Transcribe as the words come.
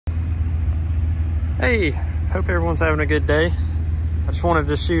Hey, hope everyone's having a good day. I just wanted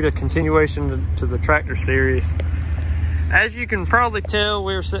to shoot a continuation to the tractor series. As you can probably tell,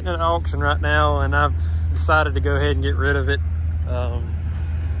 we're sitting at an auction right now and I've decided to go ahead and get rid of it.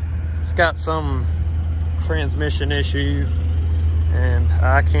 It's got some transmission issue and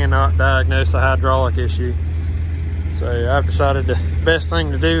I cannot diagnose a hydraulic issue. So I've decided the best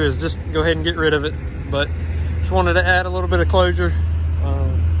thing to do is just go ahead and get rid of it. But just wanted to add a little bit of closure.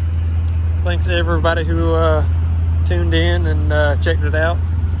 Thanks to everybody who tuned in and checked it out.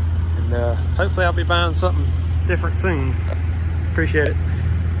 And hopefully I'll be buying something different soon. Appreciate it.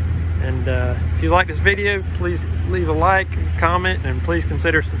 And if you like this video, please leave a like, comment, and please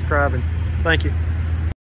consider subscribing. Thank you.